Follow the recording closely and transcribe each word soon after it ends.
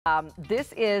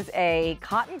This is a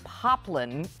cotton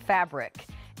poplin fabric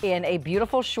in a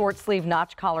beautiful short sleeve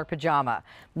notch collar pajama.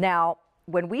 Now,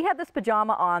 when we had this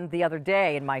pajama on the other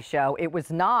day in my show, it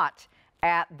was not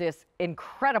at this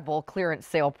incredible clearance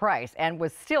sale price and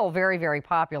was still very, very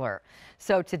popular.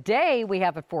 So today we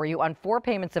have it for you on 4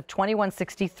 payments of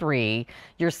 $21.63.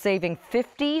 You're saving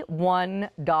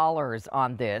 $51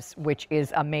 on this, which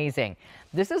is amazing.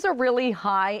 This is a really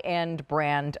high-end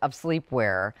brand of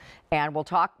sleepwear, and we'll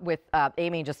talk with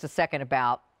Amy in just a second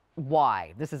about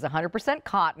why. This is 100%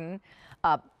 cotton.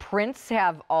 Prints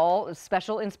have all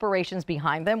special inspirations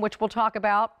behind them, which we'll talk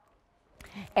about.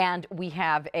 And we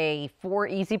have a 4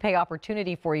 easy pay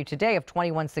opportunity for you today of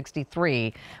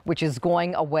 $21.63, which is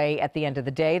going away at the end of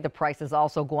the day. The price is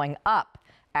also going up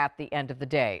at the end of the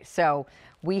day. So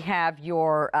we have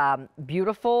your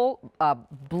beautiful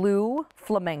blue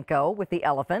flamenco with the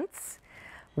elephants.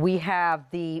 We have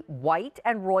the white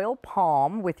and royal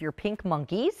palm with your pink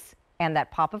monkeys and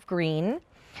that pop of green.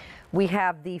 We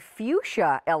have the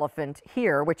fuchsia elephant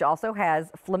here, which also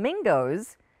has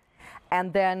flamingos.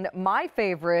 And then my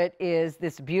favorite is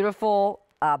this beautiful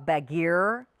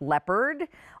Bagheer leopard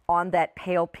on that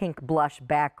pale pink blush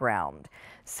background.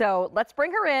 So let's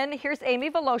bring her in. Here's Amy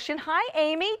Voloshin. Hi,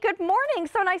 Amy. Good morning.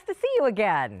 So nice to see you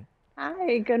again.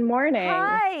 Hi, good morning.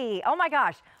 Hi. Oh my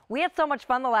gosh. We had so much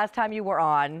fun the last time you were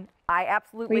on. I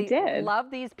absolutely love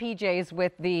these PJs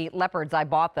with the leopards. I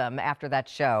bought them after that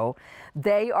show.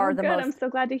 They are the most. I'm so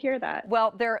glad to hear that.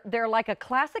 Well, they're like a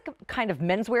classic kind of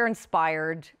menswear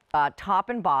inspired top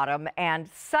and bottom, and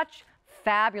such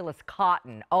fabulous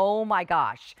cotton. Oh my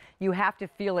gosh, you have to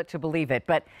feel it to believe it.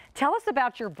 But tell us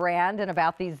about your brand and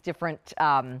about these different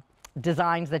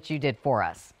designs that you did for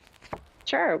us.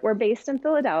 Sure. We're based in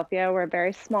Philadelphia. We're a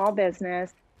very small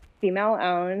business, female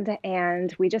owned,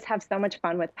 and we just have so much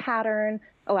fun with pattern.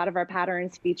 A lot of our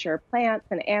patterns feature plants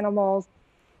and animals.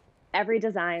 Every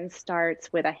design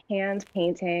starts with a hand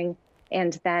painting,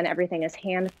 and then everything is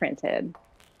hand printed.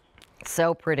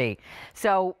 So pretty.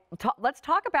 So let's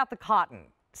talk about the cotton.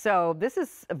 So this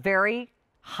is a very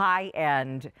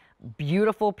high-end,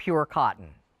 beautiful, pure cotton.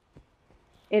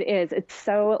 It is. It's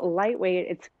so lightweight.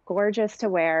 It's gorgeous to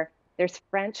wear. There's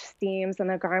French seams in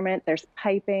the garment. There's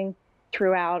piping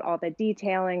throughout, all the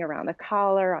detailing around the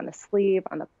collar, on the sleeve,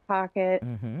 on the pocket.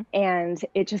 And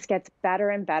it just gets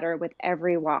better and better with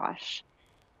every wash.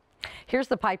 Here's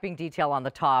the piping detail on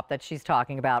the top that she's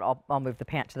talking about. I'll move the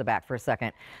pant to the back for a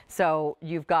second. So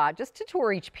you've got, just to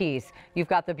tour each piece, you've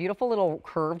got the beautiful little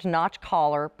curved notch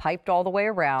collar piped all the way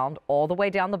around, all the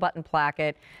way down the button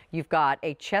placket. You've got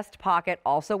a chest pocket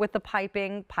also with the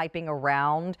piping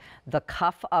around the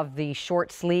cuff of the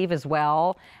short sleeve as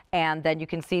well. And then you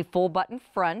can see full button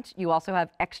front. You also have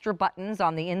extra buttons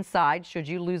on the inside should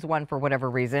you lose one for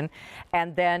whatever reason.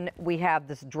 And then we have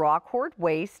this draw cord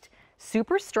waist,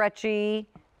 super stretchy,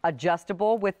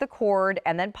 adjustable with the cord,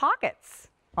 and then pockets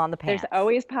on the pants. There's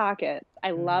always pockets.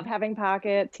 I love having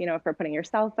pockets, you know, for putting your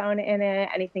cell phone in it,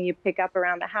 anything you pick up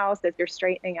around the house as you're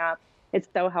straightening up. It's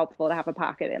so helpful to have a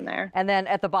pocket in there. And then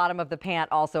at the bottom of the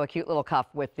pant, also a cute little cuff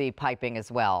with the piping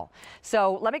as well.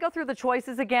 So let me go through the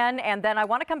choices again, and then I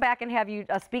want to come back and have you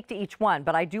speak to each one.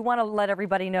 But I do want to let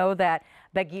everybody know that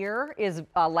Bagheer is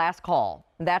last call.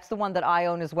 That's the one that I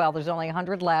own as well. There's only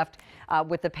 100 left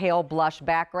with the pale blush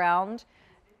background.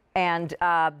 And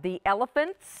the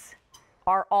elephants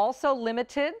are also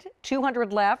limited,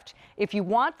 200 left. If you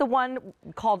want the one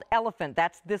called Elephant,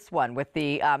 that's this one with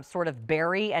the sort of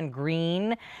berry and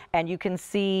green. And you can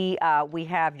see we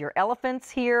have your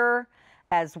elephants here,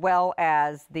 as well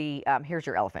as the, here's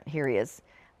your elephant, here he is.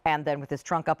 And then with his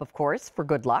trunk up, of course, for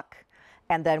good luck.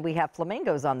 And then we have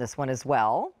flamingos on this one as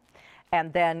well.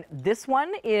 And then this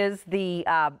one is the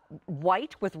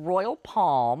white with royal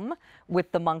palm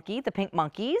with the monkey, the pink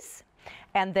monkeys.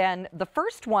 And then the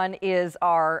first one is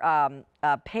our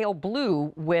pale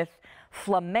blue with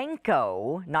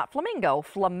flamenco, not flamingo,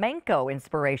 flamenco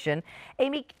inspiration.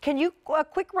 Amy, can you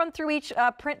quick run through each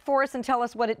print for us and tell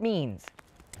us what it means?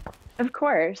 Of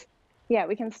course. Yeah,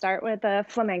 we can start with the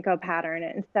flamenco pattern.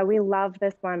 And so we love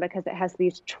this one because it has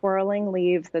these twirling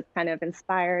leaves that's kind of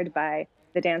inspired by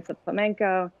the dance of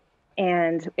flamenco.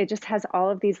 And it just has all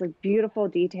of these like, beautiful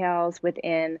details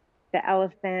within the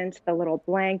elephant. The little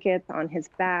blankets on his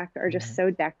back are just so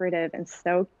decorative and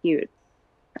so cute.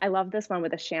 I love this one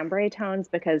with the chambray tones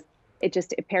because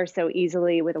it pairs so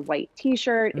easily with a white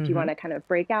t-shirt if you want to kind of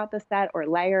break out the set or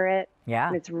layer it. Yeah.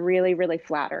 And it's really, really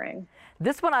flattering.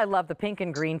 This one I love, the pink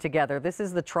and green together. This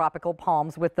is the tropical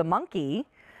palms with the monkey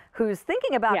who's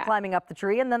thinking about Yeah. climbing up the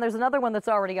tree, and then there's another one that's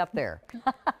already up there.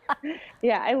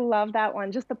 Yeah, I love that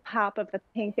one. Just the pop of the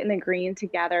pink and the green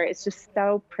together. It's just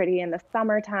so pretty in the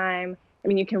summertime. I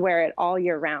mean, you can wear it all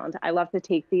year round. I love to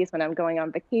take these when I'm going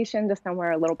on vacation to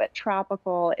somewhere a little bit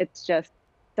tropical. It's just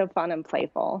so fun and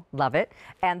playful. Love it.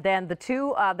 And then the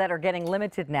two that are getting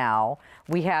limited now,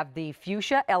 we have the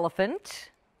fuchsia elephant.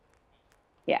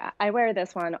 Yeah, I wear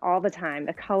this one all the time.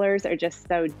 The colors are just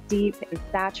so deep and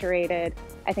saturated.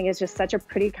 I think it's just such a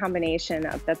pretty combination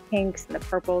of the pinks and the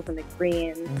purples and the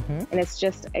greens. And it's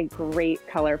just a great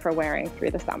color for wearing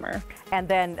through the summer. And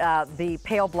then the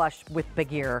pale blush with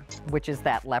big ear, which is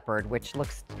that leopard, which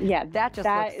looks, Yeah, that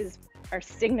looks, is our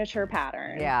signature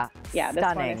pattern. yeah, Yeah, this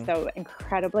one is so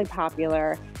incredibly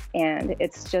popular, and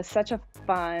it's just such a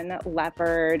fun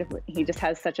leopard. He just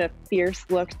has such a fierce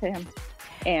look to him.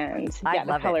 And yeah,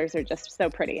 the colors are just so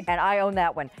pretty. And I own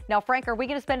that one. Now, Frank, are we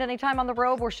going to spend any time on the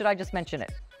robe, or should I just mention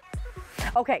it?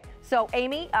 Okay, so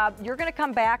Amy, you're going to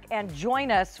come back and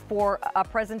join us for a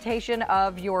presentation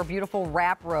of your beautiful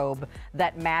wrap robe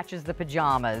that matches the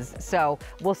pajamas. So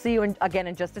we'll see you again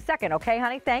in just a second. Okay,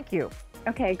 honey? Thank you.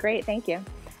 Okay, great. Thank you.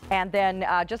 And then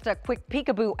just a quick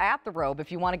peekaboo at the robe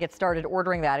if you want to get started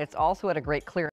ordering that. It's also at a great clearance.